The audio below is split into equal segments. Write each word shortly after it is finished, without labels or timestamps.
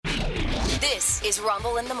This is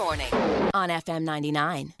Rumble in the Morning on FM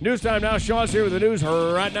 99. News time now. Sean's here with the news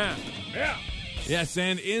right now. Yeah. Yes,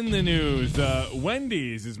 and in the news,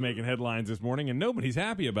 Wendy's is making headlines this morning, and nobody's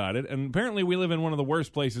happy about it. And apparently we live in one of the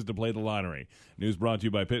worst places to play the lottery. News brought to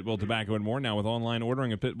you by Pitbull Tobacco and More. Now with online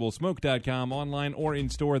ordering at pitbullsmoke.com, online or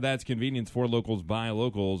in-store, that's convenience for locals by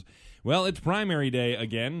locals. Well, it's primary day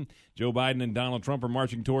again. Joe Biden and Donald Trump are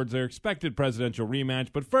marching towards their expected presidential rematch,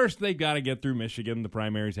 but first they've got to get through Michigan. The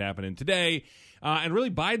primary's happening today. And really,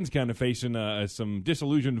 Biden's kind of facing some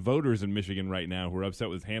disillusioned voters in Michigan right now who are upset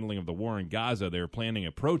with his handling of the war in Gaza. They're planning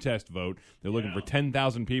a protest vote. They're looking for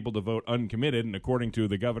 10,000 people to vote uncommitted, and according to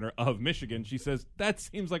the governor of Michigan, she says that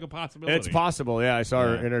seems like a possibility. It's possible, yeah. I saw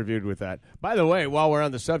her interviewed with that. By the way, while we're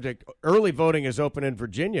on the subject, early voting is open in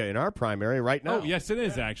Virginia in our primary right now. Oh, yes, it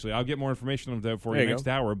is, actually. I'll get more information on that for you next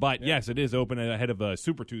hour. But, yes, it is open ahead of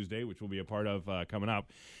Super Tuesday, which we'll be a part of coming up.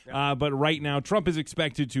 But right now, Trump is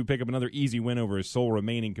expected to pick up another easy win over his sole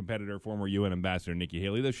remaining competitor, former UN Ambassador Nikki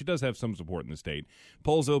Haley, though she does have some support in the state.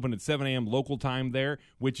 Polls open at 7 a.m. local time there,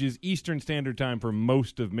 which is Eastern Standard Time for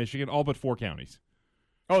most of Michigan, all but 4 counties.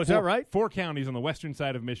 Oh, is that right? 4 counties on the western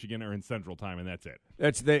side of Michigan are in Central Time, and that's it.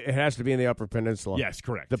 It has to be in the Upper Peninsula. Yes,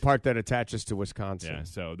 correct. The part that attaches to Wisconsin. Yeah,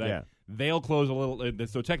 so they'll close a little.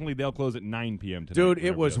 So technically, they'll close at 9 p.m. tonight. Dude,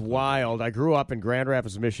 it was wild. I grew up in Grand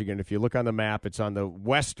Rapids, Michigan. If you look on the map, it's on the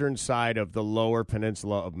western side of the Lower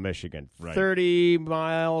Peninsula of Michigan. Right. 30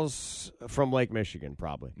 miles from Lake Michigan,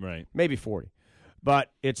 probably. Right. Maybe 40.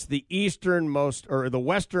 But it's the easternmost or the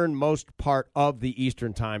westernmost part of the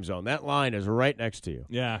Eastern Time Zone. That line is right next to you.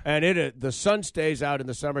 Yeah. And the sun stays out in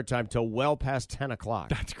the summertime till well past 10 o'clock.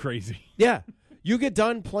 That's crazy. Yeah. You get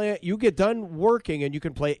done working, and you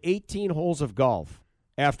can play 18 holes of golf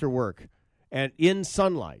after work and in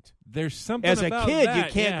sunlight. There's something As a about kid, that.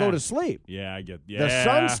 you can't go to sleep. Yeah, I get. Yeah, The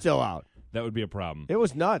sun's still out. That would be a problem. It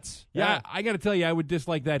was nuts. Yeah, I got to tell you, I would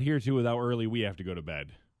dislike that here too. With how early we have to go to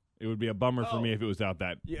bed, it would be a bummer for me if it was out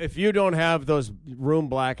that. If you don't have those room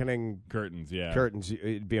blackening curtains,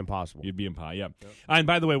 it'd be impossible. You'd be impossible. Yep. And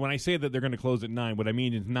by the way, when I say that they're going to close at 9, what I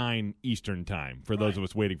mean is 9 Eastern time for those of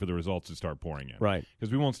us waiting for the results to start pouring in. Right.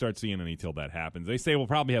 Because we won't start seeing any till that happens. They say we'll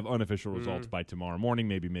probably have unofficial results by tomorrow morning,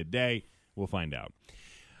 maybe midday. We'll find out.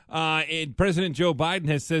 President Joe Biden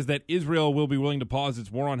has says that Israel will be willing to pause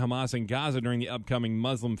its war on Hamas and Gaza during the upcoming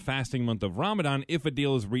Muslim fasting month of Ramadan if a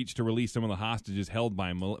deal is reached to release some of the hostages held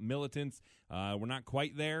by militants. We're not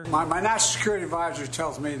quite there. My national security advisor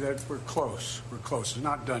tells me that we're close. We're close. It's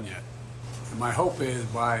not done yet. And my hope is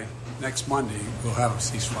by next Monday we'll have a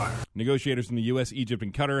ceasefire. Negotiators from the U.S., Egypt,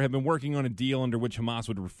 and Qatar have been working on a deal under which Hamas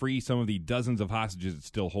would free some of the dozens of hostages it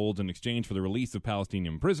still holds in exchange for the release of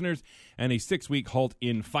Palestinian prisoners and a 6-week halt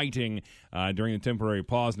in fighting. During the temporary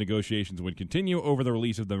pause, negotiations would continue over the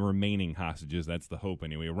release of the remaining hostages. That's the hope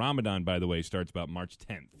anyway. Ramadan, by the way, starts about March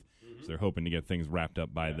 10th. So they're hoping to get things wrapped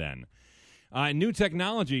up by then. New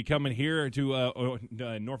technology coming here to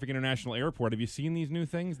Norfolk International Airport. Have you seen these new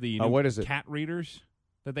things? The new what is it? CAT readers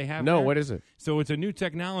that they have No, there? what is it? So it's a new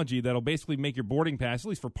technology that'll basically make your boarding pass, at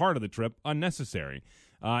least for part of the trip, unnecessary.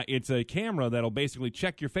 It's a camera that'll basically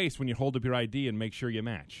check your face when you hold up your ID and make sure you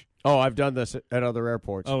match. Oh, I've done this at other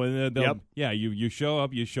airports. Oh, and you show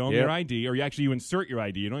up, you show them your ID, or you insert your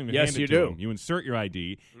ID. You don't even hand it to them. You insert your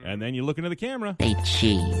ID, and then you look into the camera. Hey,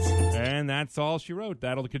 cheese. And that's all she wrote.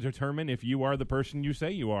 That'll determine if you are the person you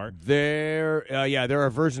say you are. There are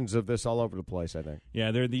versions of this all over the place, I think.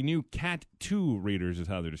 Yeah, they're the new Cat 2 readers is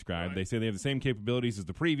how they're described. Right. They say they have the same capabilities as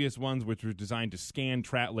the previous ones, which were designed to scan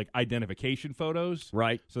identification photos.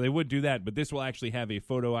 Right. So they would do that, but this will actually have a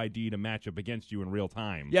photo ID to match up against you in real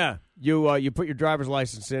time. Yeah. You put your driver's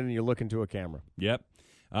license in and you look into a camera. Yep.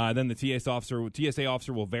 Then the TSA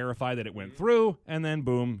officer will verify that it went through, and then,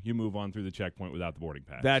 boom, you move on through the checkpoint without the boarding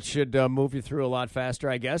pass. That should move you through a lot faster,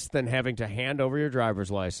 I guess, than having to hand over your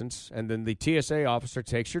driver's license. And then the TSA officer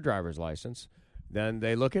takes your driver's license. Then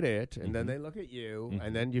they look at it, and then they look at you,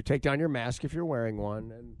 and then you take down your mask if you're wearing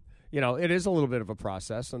one. And, it is a little bit of a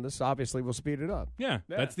process, and this obviously will speed it up. Yeah,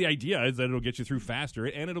 that's the idea, is that it'll get you through faster,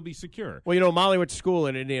 and it'll be secure. Well, Molly went to school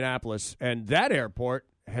in Indianapolis, and that airport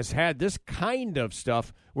has had this kind of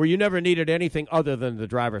stuff where you never needed anything other than the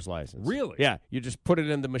driver's license. Really? Yeah. You just put it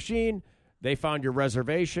in the machine. They found your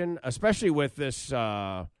reservation, especially with this,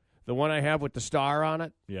 the one I have with the star on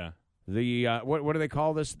it. Yeah. The, what do they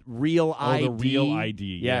call this? Real ID. The Real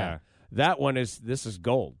ID, yeah. That one this is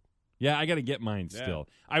gold. Yeah, I got to get mine still.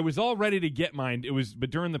 I was all ready to get mine. But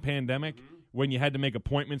during the pandemic, when you had to make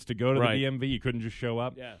appointments to go to the DMV, you couldn't just show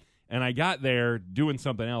up. Yeah. And I got there doing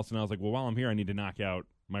something else, and I was like, well, while I'm here, I need to knock out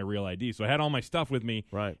my real ID. So I had all my stuff with me,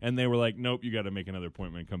 Right. and they were like, nope, you got to make another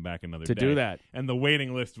appointment and come back another To day. do that. And the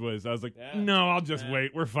waiting list was, I was like, no, I'll just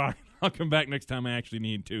wait. We're fine. I'll come back next time I actually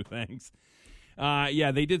need to. Thanks.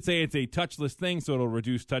 They did say it's a touchless thing, so it'll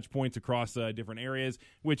reduce touch points across different areas,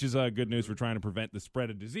 which is good news for trying to prevent the spread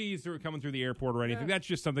of disease through coming through the airport or anything. That's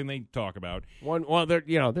just something they talk about.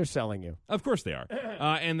 They're selling you. Of course they are.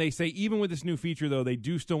 And they say even with this new feature, though, they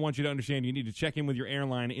do still want you to understand you need to check in with your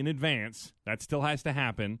airline in advance. That still has to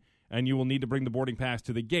happen. And you will need to bring the boarding pass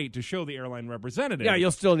to the gate to show the airline representative. Yeah, you'll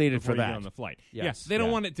still need it for before you that. get on the flight. Yes, they don't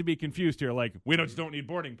yeah. want it to be confused here. Like we just don't need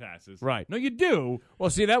boarding passes. Right. No, you do. Well,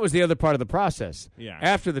 see, that was the other part of the process. Yeah.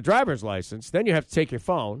 After the driver's license, then you have to take your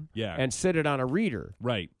phone Yeah. and sit it on a reader.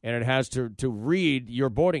 Right. And it has to read your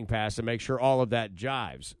boarding pass and make sure all of that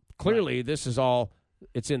jives. Clearly, this is all,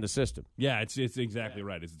 it's in the system. Yeah, it's exactly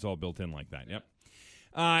right. It's all built in like that. Yep.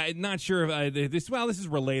 Not sure if this is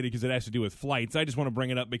related because it has to do with flights. I just want to bring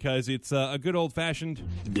it up because it's a good old-fashioned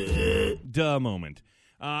duh moment.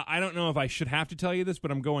 I don't know if I should have to tell you this,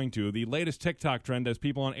 but I'm going to. The latest TikTok trend has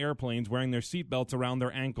people on airplanes wearing their seatbelts around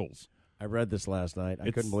their ankles. I read this last night.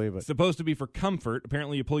 I couldn't believe it. It's supposed to be for comfort.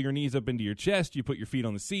 Apparently, you pull your knees up into your chest, you put your feet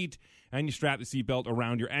on the seat, and you strap the seatbelt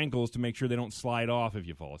around your ankles to make sure they don't slide off if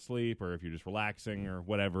you fall asleep or if you're just relaxing or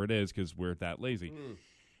whatever it is because we're that lazy.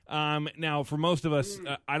 Now, for most of us,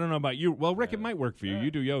 I don't know about you. Well, Rick, it might work for you.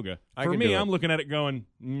 You do yoga. I For can me, do it. I'm looking at it going,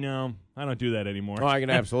 no, I don't do that anymore. Oh, I can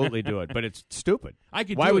absolutely do it, but it's stupid. I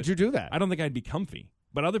could. Why do would it. you do that? I don't think I'd be comfy.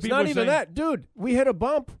 But other It's people not are even saying, that. Dude, we hit a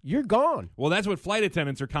bump. You're gone. Well, that's what flight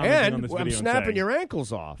attendants are commenting on And this I'm video. snapping saying. your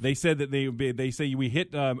ankles off. They said that they say we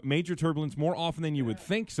hit major turbulence more often than you would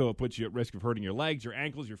think, so it puts you at risk of hurting your legs, your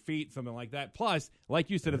ankles, your feet, something like that. Plus, like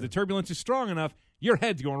you said, if the turbulence is strong enough, your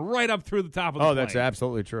head's going right up through the top of the Oh, plane. that's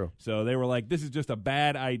absolutely true. So they were like, this is just a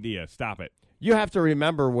bad idea. Stop it. You have to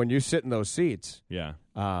remember when you sit in those seats, Yeah.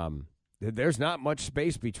 there's not much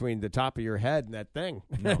space between the top of your head and that thing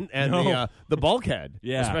and No. the bulkhead.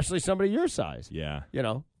 Yeah. Especially somebody your size. Yeah. You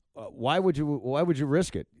know, why would you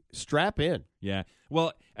risk it? Strap in. Yeah.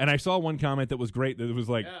 Well, and I saw one comment that was great. That it was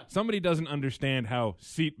like, somebody doesn't understand how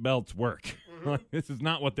seat belts work. This is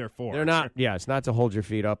not what they're for. They're not. Yeah, it's not to hold your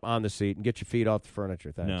feet up on the seat and get your feet off the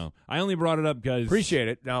furniture. Thanks. No. I only brought it up because... Appreciate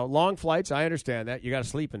it. Now, long flights, I understand that. You got to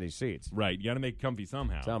sleep in these seats. Right. You got to make it comfy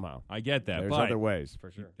somehow. Somehow. I get that. There's but other ways,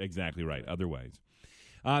 for sure. Exactly right. Other ways.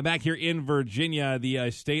 Back here in Virginia,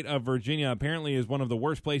 the state of Virginia apparently is one of the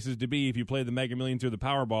worst places to be if you play the Mega Millions or the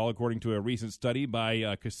Powerball, according to a recent study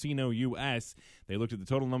by Casino US. They looked at the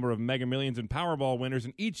total number of Mega Millions and Powerball winners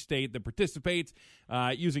in each state that participates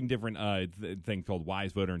using different things called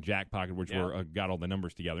Wise Voter and Jackpocket, which got all the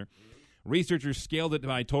numbers together. Researchers scaled it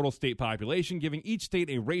by total state population, giving each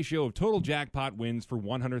state a ratio of total jackpot wins for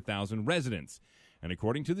 100,000 residents. And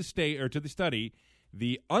according to the study,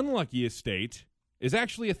 the unluckiest state is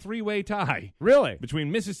actually a three-way tie. Really?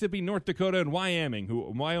 Between Mississippi, North Dakota, and Wyoming,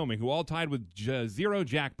 who all tied with 0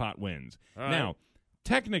 jackpot wins. right. Now,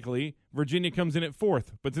 technically, Virginia comes in at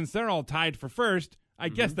fourth, but since they're all tied for first, I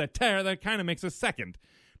guess that kind of makes us second.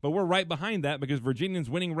 But we're right behind that because Virginia's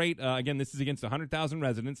winning rate, again, this is against 100,000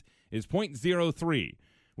 residents, is 0.03,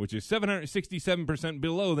 which is 767%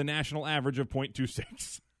 below the national average of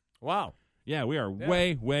 0.26. Wow. Yeah, we are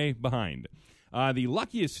way, way behind. The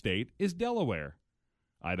luckiest state is Delaware.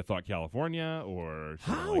 I'd have thought California or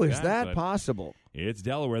something How like is that but possible? It's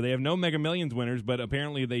Delaware. They have no Mega Millions winners, but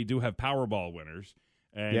apparently they do have Powerball winners.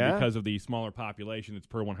 And Yeah? because of the smaller population, it's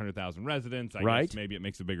per 100,000 residents. I Right. guess maybe it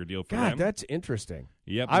makes a bigger deal for God, them. that's interesting.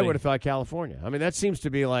 Yep, I they- would have thought California. I mean, that seems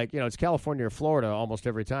to be like, it's California or Florida almost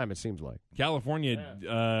every time, it seems like. California,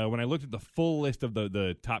 when I looked at the full list of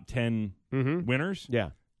the top 10 winners, Yeah.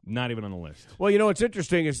 not even on the list. Well, what's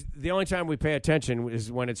interesting is the only time we pay attention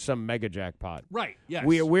is when it's some mega jackpot. Right, yes.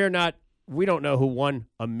 We don't know who won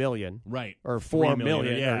 $1 million. Right. Or 4 $3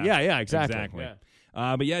 million. Yeah, exactly. Yeah.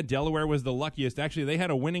 But yeah, Delaware was the luckiest. Actually, they had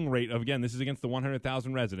a winning rate of, again, this is against the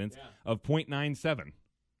 100,000 residents, of 0.97.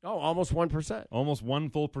 Oh, almost 1%. Almost 1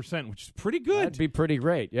 full percent, which is pretty good. That'd be pretty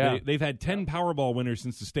great. Yeah. They've had 10 Powerball winners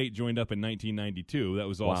since the state joined up in 1992. That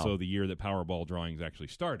was also Wow. the year that Powerball drawings actually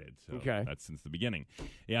started. So Okay. that's since the beginning.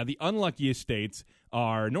 Yeah, the unluckiest states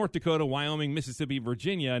are North Dakota, Wyoming, Mississippi,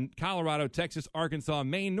 Virginia, Colorado, Texas, Arkansas,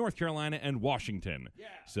 Maine, North Carolina, and Washington. Yeah.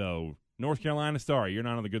 So North Carolina, sorry, you're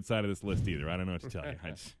not on the good side of this list either. I don't know what to tell you. I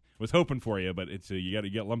just was hoping for you, but it's you got to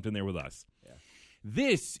get lumped in there with us. Yeah.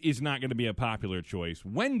 This is not going to be a popular choice.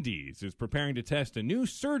 Wendy's is preparing to test a new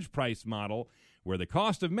surge price model where the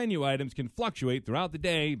cost of menu items can fluctuate throughout the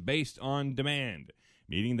day based on demand,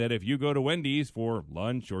 meaning that if you go to Wendy's for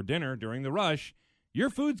lunch or dinner during the rush,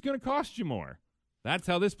 your food's going to cost you more. That's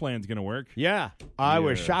how this plan's going to work. Yeah, I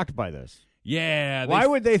was Yeah. shocked by this. Yeah. Why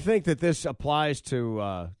would they think that this applies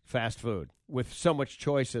to fast food with so much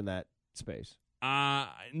choice in that space?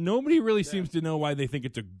 Nobody really seems to know why they think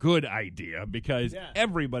it's a good idea because Yeah.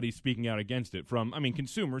 everybody's speaking out against it.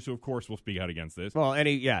 Consumers who, of course, will speak out against this. Well,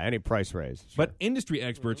 any price raise. But industry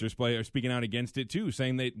experts are speaking out against it, too,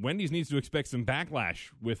 saying that Wendy's needs to expect some backlash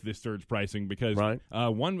with this surge pricing because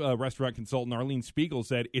one restaurant consultant, Arlene Spiegel,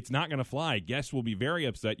 said it's not going to fly. Guests will be very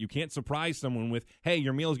upset. You can't surprise someone with, hey,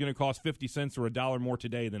 your meal is going to cost 50 cents or $1 more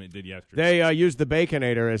today than it did yesterday. They used the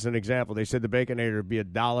Baconator as an example. They said the Baconator would be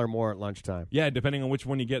 $1 more at lunchtime. Yeah, depending on which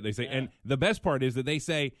one you get, they say. And the best part is that they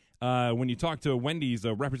say when you talk to Wendy's,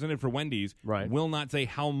 a representative for Wendy's will not say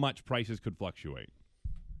how much prices could fluctuate.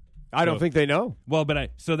 I don't think they know. Well,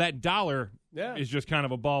 but so that dollar is just kind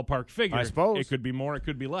of a ballpark figure. I suppose. It could be more, it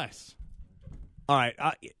could be less. All right.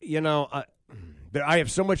 I have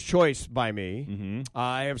so much choice by me. Mm-hmm.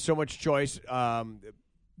 I have so much choice.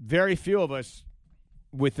 Very few of us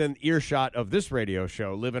within earshot of this radio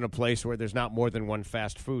show live in a place where there's not more than one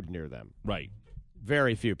fast food near them. Right.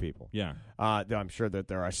 Very few people. Yeah. I'm sure that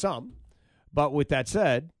there are some. But with that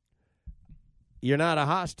said, you're not a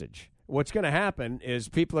hostage. What's going to happen is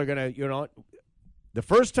people are going to, the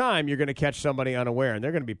first time you're going to catch somebody unaware, and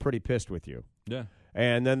they're going to be pretty pissed with you. Yeah.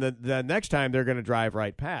 And then the next time they're going to drive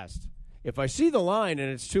right past. If I see the line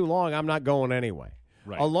and it's too long, I'm not going anyway.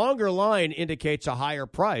 Right. A longer line indicates a higher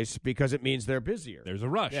price because it means they're busier. There's a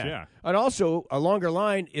rush, yeah. And also, a longer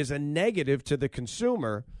line is a negative to the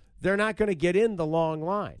consumer. They're not going to get in the long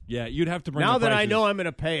line. Yeah, you'd have to bring Now the that I prices- know I'm going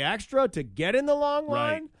to pay extra to get in the long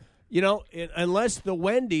line, unless the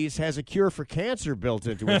Wendy's has a cure for cancer built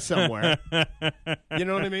into it somewhere. You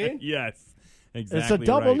know what I mean? Yes, exactly. It's a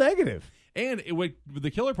double right. negative. And the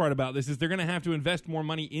killer part about this is they're going to have to invest more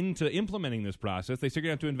money into implementing this process. They're going to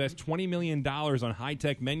have to invest $20 million on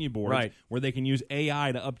high-tech menu boards where they can use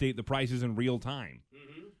AI to update the prices in real time.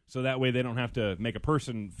 Mm-hmm. So that way they don't have to make a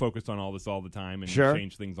person focused on all this all the time and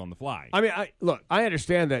change things on the fly. I mean, I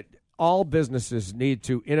understand that all businesses need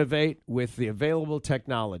to innovate with the available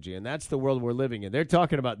technology, and that's the world we're living in. They're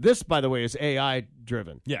talking about this, by the way, is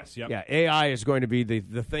AI-driven. Yes, yep. Yeah, AI is going to be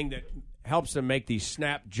the thing that helps them make these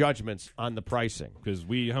snap judgments on the pricing. Because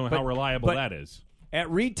how reliable that is.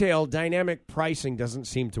 At retail, dynamic pricing doesn't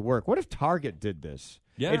seem to work. What if Target did this?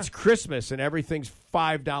 Yeah. It's Christmas and everything's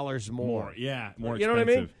 $5 more. More expensive. You know what I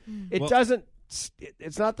mean? It doesn't.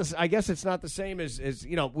 It's not the. I guess it's not the same as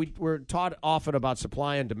we're taught often about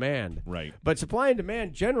supply and demand. Right. But supply and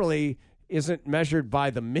demand generally isn't measured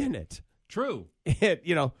by the minute. True.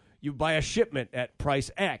 You buy a shipment at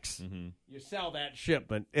price X. Mm-hmm. You sell that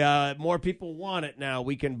shipment. More people want it now.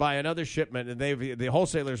 We can buy another shipment, and the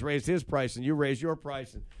wholesaler's raised his price, and you raise your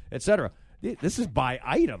price, and et cetera. This is by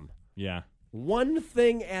item. Yeah. One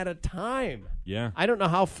thing at a time. Yeah. I don't know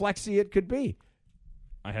how flexy it could be.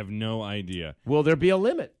 I have no idea. Will there be a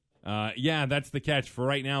limit? Yeah, that's the catch. For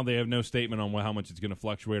right now, they have no statement on how much it's going to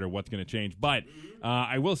fluctuate or what's going to change. But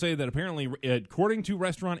I will say that apparently, according to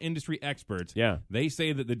restaurant industry experts, they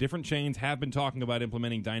say that the different chains have been talking about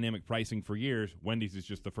implementing dynamic pricing for years. Wendy's is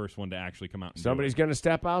just the first one to actually come out and Somebody's going to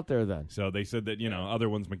step out there then. So they said that, other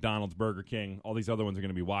ones, McDonald's, Burger King, all these other ones are going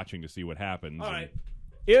to be watching to see what happens. All right.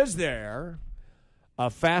 Is there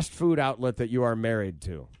a fast food outlet that you are married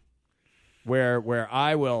to where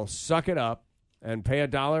I will suck it up and pay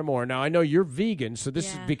 $1 more? Now, I know you're vegan, so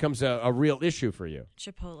this becomes a real issue for you.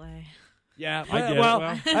 Chipotle. Yeah, I get it.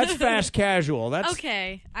 well, that's fast casual. That's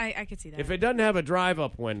Okay, I could see that. if it doesn't have a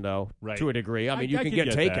drive-up window to a degree. I mean, you I can could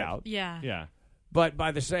get get takeout. Yeah. Yeah. But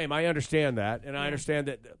by the same, I understand that, and I understand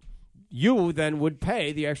that you then would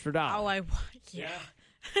pay the extra $1 Oh, I would. Yeah.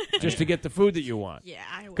 just to get the food that you want. Yeah,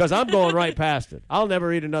 I would. Because I'm going right past it. I'll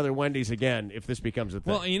never eat another Wendy's again if this becomes a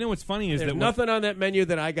thing. Well, what's funny is There's that nothing on that menu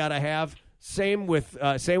that I gotta have. Same with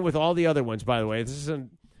all the other ones. By the way, this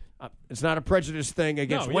isn't. It's not a prejudice thing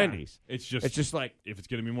against Wendy's. It's just like if it's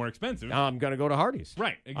going to be more expensive, I'm going to go to Hardee's.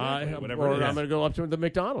 right? Exactly. Whatever. Or it is. I'm going to go up to the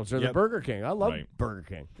McDonald's or the Burger King. I love Right. Burger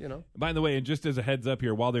King. By the way, and just as a heads up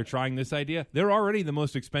here, while they're trying this idea, they're already the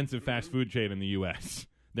most expensive fast food chain in the U.S.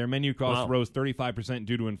 Their menu costs rose 35%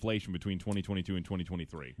 due to inflation between 2022 and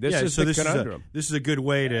 2023. This is the conundrum. This is a good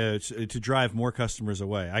way to drive more customers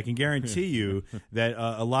away. I can guarantee you that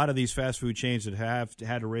a lot of these fast food chains that have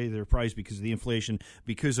had to raise their price because of the inflation,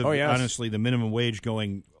 because of honestly the minimum wage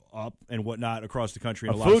going up and whatnot across the country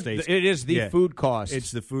in a lot of states. It is the food cost.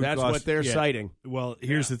 It's the food That's cost. what they're citing. Well,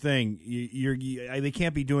 here's the thing. They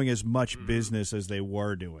can't be doing as much business as they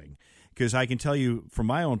were doing. Because I can tell you from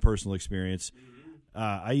my own personal experience,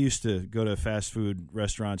 I used to go to fast food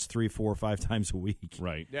restaurants 3, 4, 5 times a week.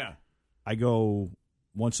 Right. Yeah. I go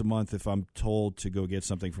once a month if I'm told to go get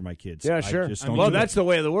something for my kids. Yeah, sure. I just don't well, do that's it. the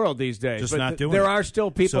way of the world these days. Just but not doing there it. are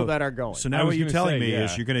still people that are going. So I now was what you're gonna telling say, me yeah.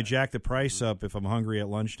 is you're going to jack the price up if I'm hungry at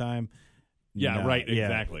lunchtime. Yeah, No, right,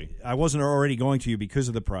 exactly. I wasn't already going to you because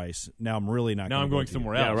of the price. Now I'm really not. Now I'm going to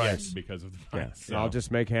somewhere you. else right. because of the Yeah. price. So I'll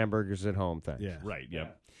just make hamburgers at home. Thanks. Yeah. Right,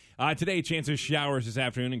 yep. Today, chance of showers this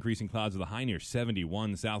afternoon, increasing clouds with a high near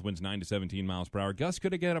 71. South winds 9 to 17 miles per hour. Gusts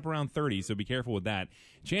could get up around 30, so be careful with that.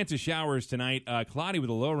 Chance of showers tonight, cloudy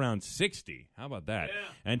with a low around 60. How about that? Yeah.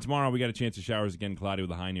 And tomorrow, we got a chance of showers again, cloudy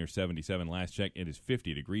with a high near 77. Last check, it is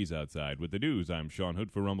 50 degrees outside. With the news, I'm Sean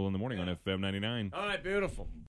Hood for Rumble in the Morning on FM 99. All right, beautiful.